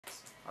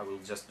I will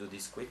just do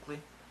this quickly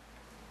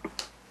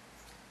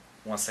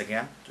once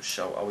again to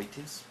show how it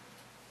is.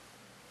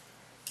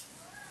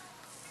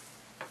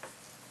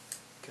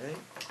 Okay,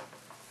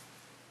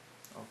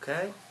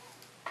 okay,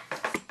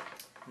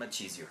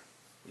 much easier.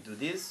 We do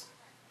this,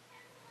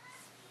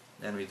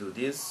 then we do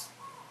this,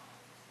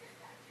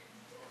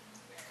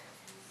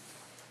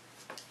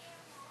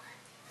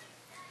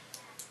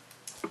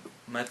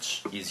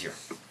 much easier,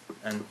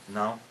 and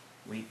now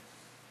we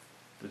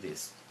do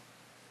this,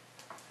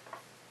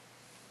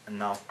 and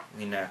now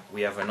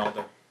we have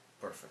another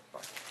perfect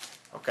part.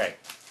 Okay,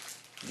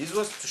 this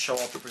was to show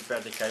how to prepare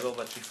the cable,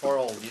 but before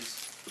all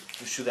this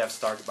we should have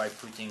started by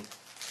putting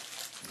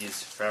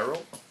this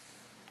ferrule.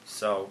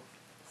 So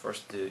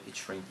first the heat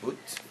shrink boot,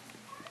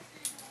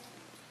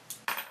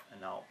 and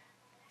now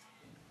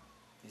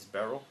this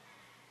barrel.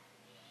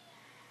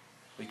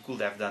 We could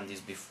have done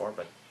this before,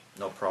 but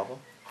no problem.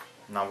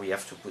 Now we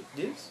have to put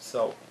this,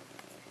 so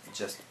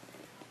just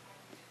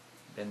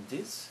bend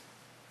this.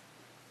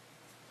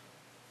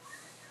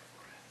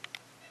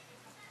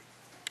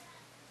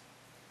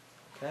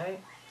 Okay.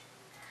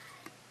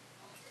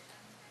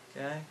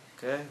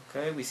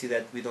 Okay. We see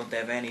that we don't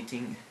have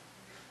anything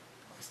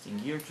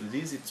here to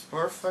this. It's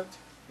perfect.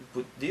 We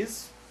put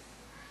this.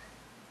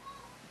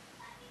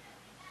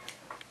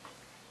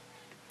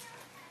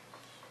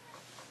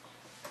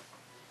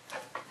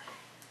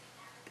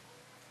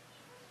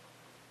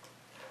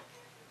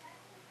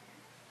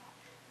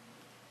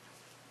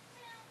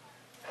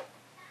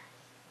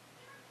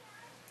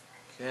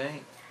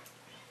 Okay.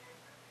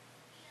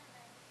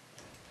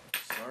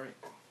 Sorry,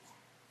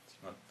 it's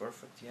not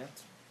perfect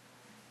yet.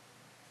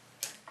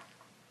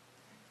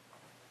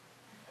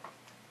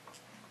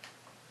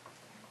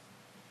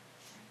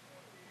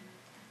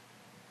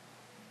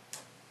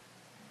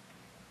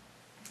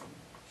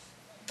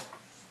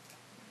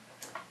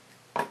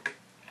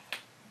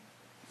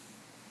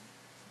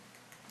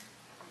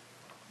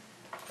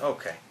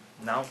 Okay,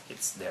 now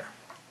it's there,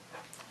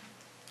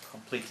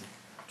 completely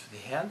to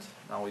the end.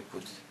 Now we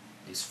put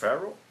this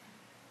ferrule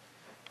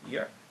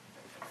here.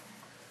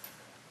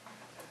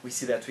 We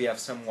see that we have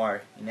some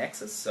wire in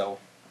excess, so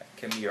I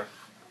come here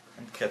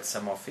and cut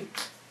some of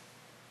it.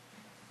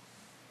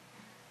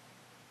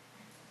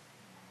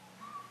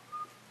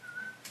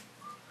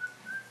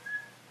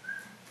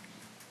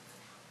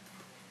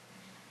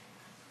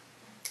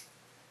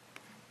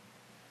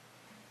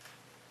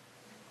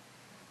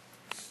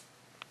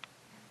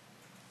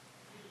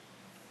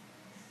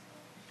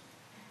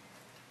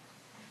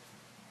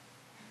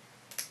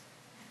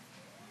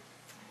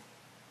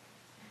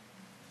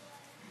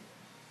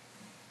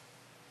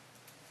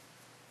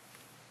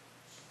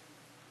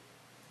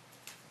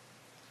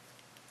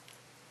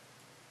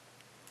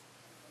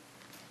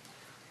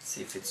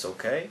 See if it's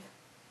okay.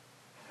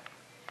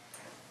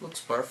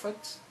 Looks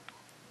perfect.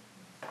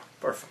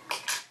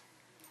 Perfect.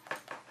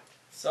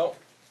 So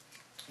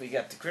we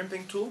got the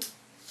crimping tool.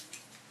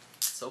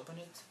 Let's open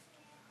it.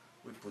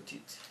 We put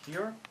it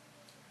here.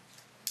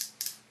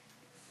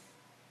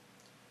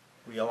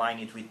 We align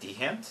it with the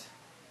hand.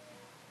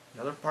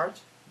 The other part,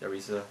 there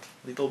is a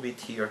little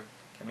bit here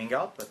coming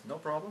out, but no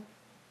problem.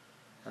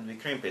 And we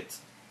crimp it.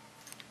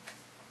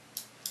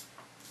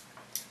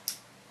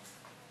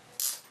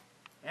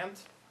 And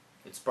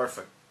it's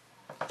perfect.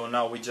 So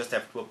now we just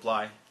have to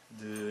apply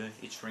the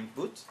heat shrink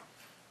boot.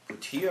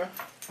 Put here.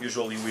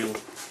 Usually we'll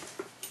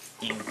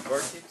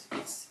invert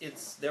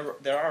it.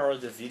 There are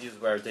other videos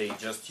where they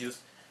just use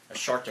a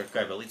shorter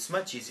cable. It's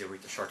much easier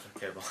with a shorter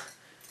cable.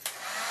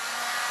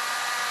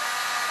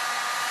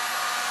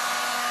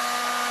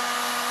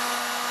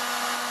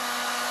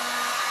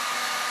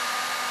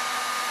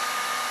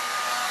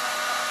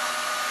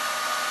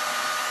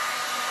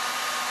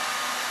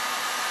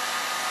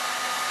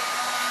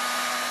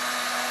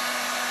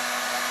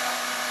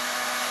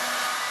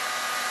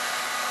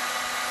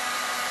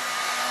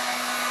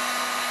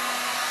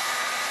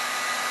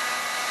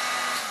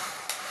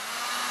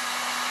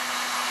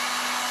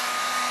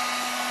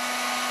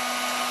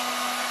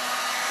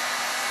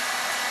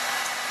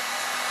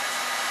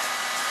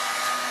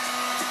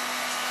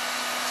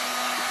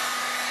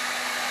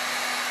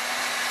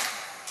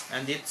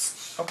 And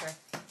it's okay.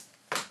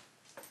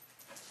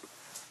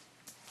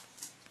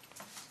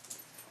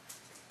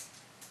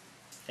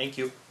 Thank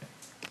you.